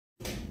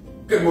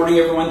Good morning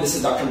everyone, this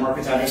is Dr.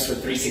 Marko Tadros for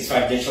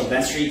 365 Digital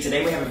Dentistry.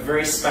 Today we have a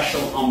very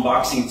special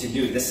unboxing to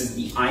do. This is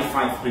the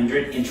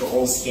i500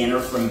 intraoral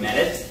scanner from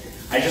Medit.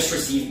 I just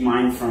received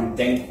mine from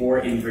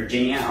DentCore in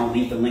Virginia. I'll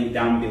leave the link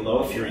down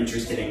below if you're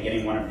interested in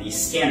getting one of these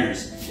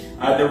scanners.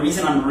 The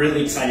reason I'm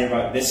really excited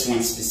about this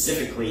one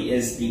specifically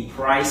is the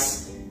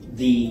price,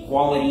 the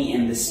quality,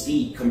 and the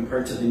speed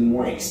compared to the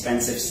more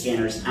expensive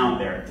scanners out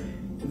there.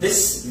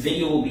 This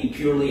video will be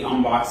purely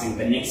unboxing.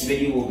 The next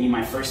video will be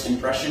my first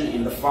impression,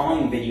 and the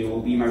following video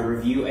will be my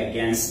review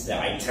against the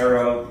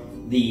iTero,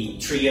 the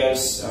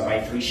Trios by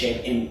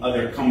 3Shape, and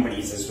other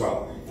companies as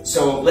well.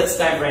 So let's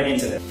dive right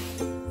into this.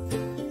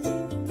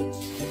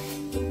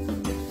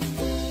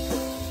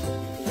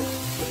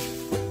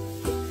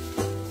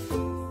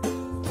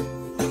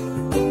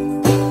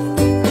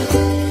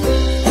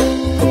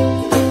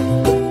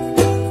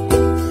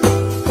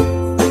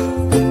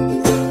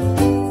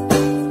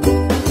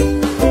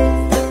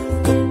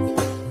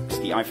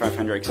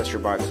 i500 accessory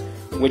box,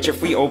 which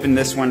if we open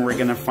this one, we're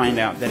going to find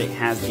out that it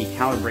has the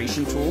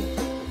calibration tool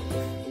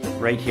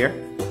right here.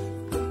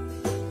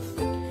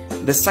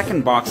 The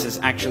second box is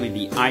actually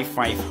the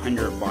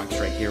i500 box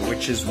right here,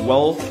 which is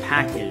well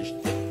packaged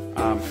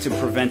to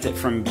prevent it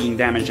from being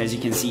damaged. As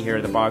you can see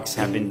here, the box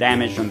have been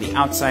damaged on the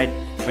outside,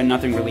 but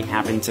nothing really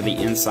happened to the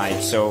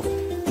inside. So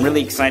I'm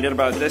really excited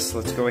about this.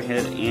 Let's go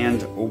ahead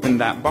and open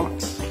that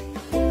box.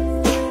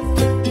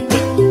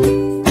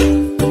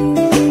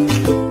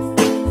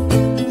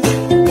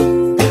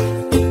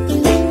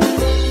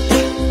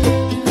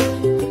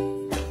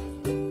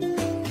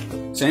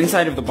 So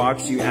inside of the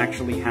box you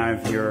actually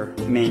have your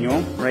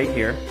manual right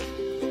here.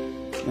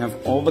 You have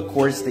all the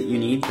cords that you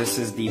need. This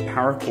is the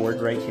power cord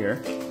right here.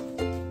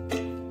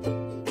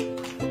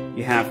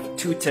 You have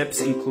 2 tips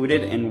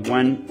included and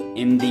one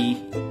in the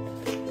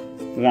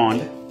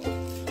wand.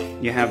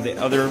 You have the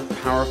other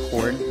power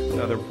cord,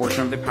 the other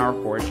portion of the power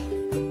cord,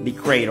 the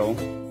cradle,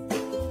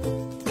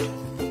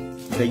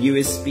 the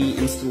USB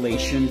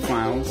installation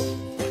files.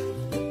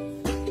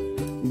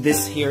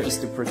 This here is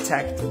to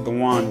protect the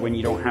wand when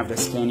you don't have the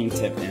scanning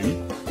tip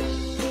in,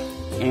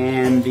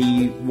 and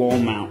the wall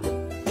mount.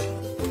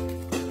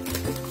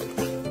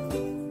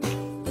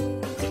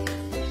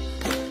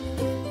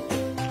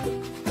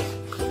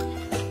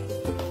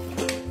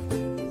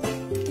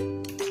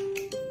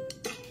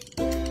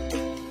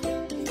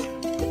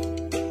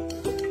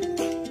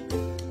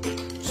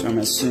 So I'm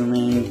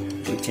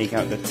assuming we take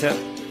out the tip,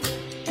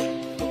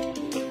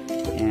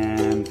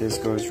 and this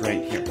goes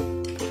right here.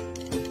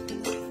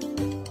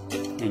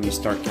 And you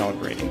start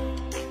calibrating.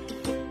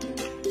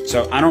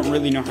 So I don't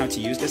really know how to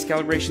use this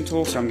calibration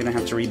tool, so I'm gonna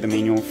have to read the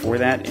manual for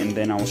that, and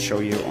then I'll show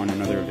you on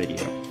another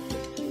video.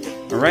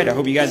 Alright, I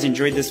hope you guys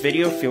enjoyed this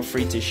video. Feel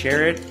free to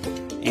share it,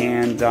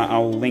 and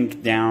I'll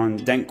link down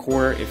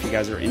DentCore if you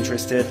guys are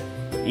interested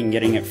in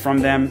getting it from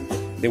them.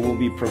 They will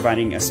be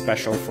providing a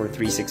special for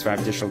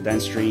 365 Digital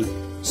Dentistry,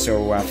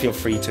 so feel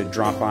free to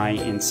drop by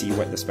and see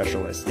what the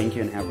special is. Thank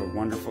you and have a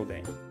wonderful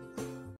day.